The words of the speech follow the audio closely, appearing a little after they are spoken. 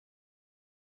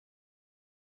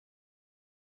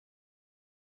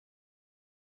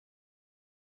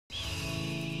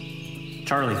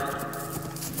Charlie.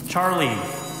 Charlie.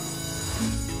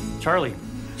 Charlie.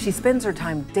 She spends her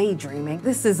time daydreaming.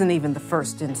 This isn't even the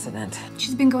first incident.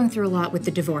 She's been going through a lot with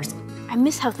the divorce. I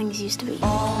miss how things used to be.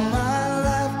 All my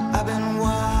life, I've been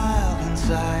wild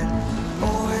inside.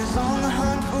 Always on the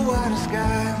hunt for wider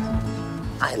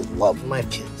skies. I love my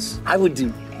kids. I would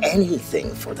do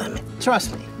anything for them.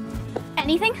 Trust me.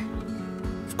 Anything?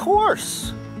 Of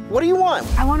course. What do you want?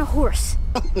 I want a horse.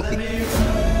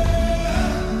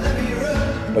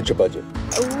 What's your budget?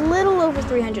 A little over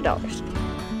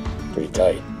 $300. Pretty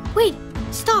tight. Wait,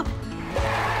 stop.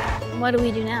 What do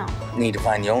we do now? Need to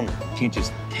find the owner. You can't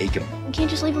just take him. We can't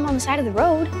just leave him on the side of the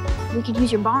road. We could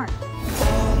use your barn.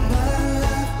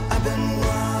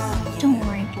 Don't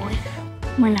worry, boy.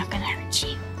 We're not gonna hurt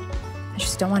you. I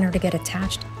just don't want her to get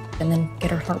attached and then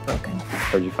get her heart broken.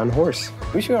 Heard you found a horse.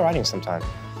 We should go riding sometime.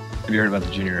 Have you heard about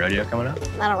the junior rodeo coming up?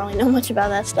 I don't really know much about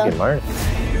that stuff. You can learn.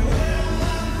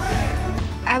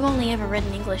 I've only ever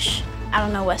ridden English. I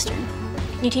don't know Western.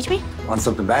 Can you teach me? Want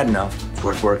something bad enough, it's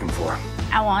worth working for.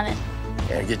 I want it.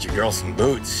 Gotta get your girl some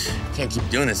boots. Can't keep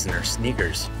doing this in her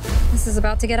sneakers. This is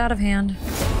about to get out of hand.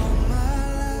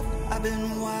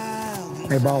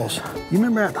 Hey, boss, you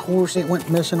remember that horse that went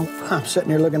missing? I'm sitting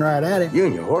here looking right at it. You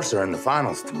and your horse are in the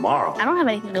finals tomorrow. I don't have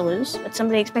anything to lose, but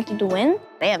somebody expected to win,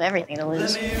 they have everything to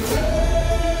lose. Is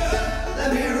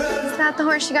that the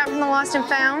horse you got from the Lost and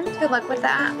Found? Good luck with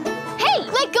that. Hey,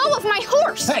 let go of my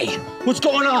horse! Hey, what's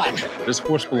going on? This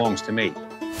horse belongs to me.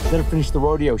 Let her finish the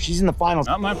rodeo. She's in the finals.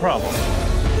 Not my problem.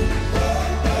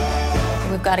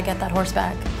 We've got to get that horse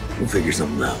back. We'll figure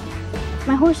something out.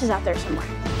 My horse is out there somewhere.